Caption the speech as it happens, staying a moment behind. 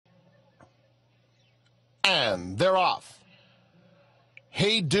10. They're off.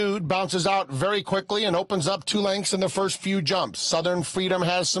 Hey Dude bounces out very quickly and opens up 2 lengths in the first few jumps. Southern Freedom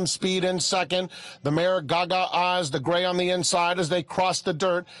has some speed in second. The mare Gaga Oz, the gray on the inside as they cross the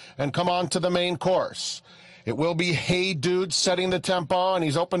dirt and come on to the main course. It will be Hey Dude setting the tempo, and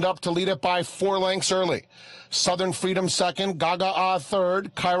he's opened up to lead it by 4 lengths early. Southern Freedom second, Gaga Oz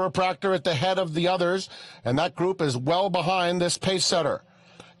third, Chiropractor at the head of the others, and that group is well behind this pace setter.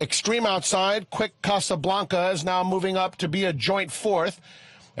 Extreme outside, Quick Casablanca is now moving up to be a joint 4th,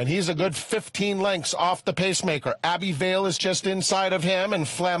 and he's a good 15 lengths off the pacemaker. Abbey Vale is just inside of him, and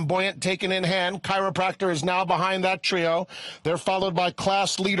Flamboyant taken in hand. Chiropractor is now behind that trio. They're followed by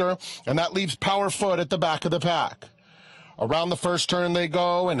Class Leader, and that leaves Power Foot at the back of the pack. Around the first turn they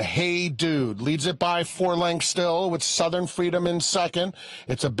go, and Hey Dude leads it by 4 lengths still, with Southern Freedom in second.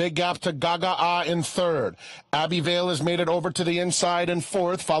 It's a big gap to Gaga Ah in third. Abbey Vale has made it over to the inside in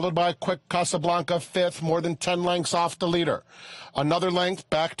fourth, followed by Quick Casablanca fifth, more than 10 lengths off the leader. Another length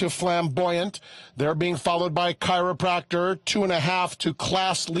back to Flamboyant. They're being followed by Chiropractor, 2.5 to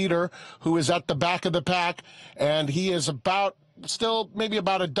Class Leader, who is at the back of the pack, and he is still maybe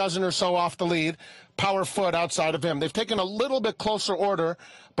about a dozen or so off the lead. Power Foot outside of him. They've taken a little bit closer order,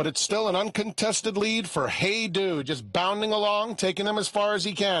 but it's still an uncontested lead for Hey Dude, just bounding along, taking him as far as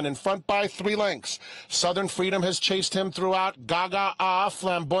he can, in front by 3 lengths. Southern Freedom has chased him throughout. Gaga Ah,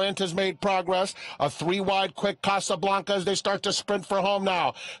 Flamboyant has made progress. A 3-wide Quick Casablanca as they start to sprint for home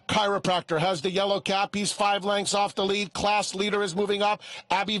now. Chiropractor has the yellow cap. He's 5 lengths off the lead. Class Leader is moving up.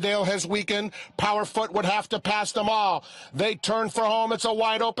 Abbey Vale has weakened. Power Foot would have to pass them all. They turn for home. It's a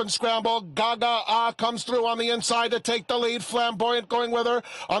wide open scramble. Gaga Ah comes through on the inside to take the lead. Flamboyant going with her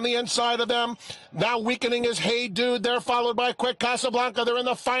on the inside of them. Now weakening is Hey Dude. They're followed by Quick Casablanca. They're in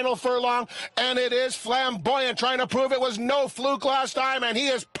the final furlong, and it is Flamboyant trying to prove it was no fluke last time, and he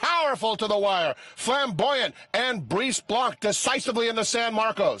is powerful to the wire. Flamboyant and Brice Blanc decisively in the San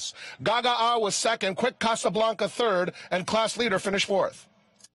Marcos. Gaga Ah was second, Quick Casablanca third, and Class Leader finished 4th.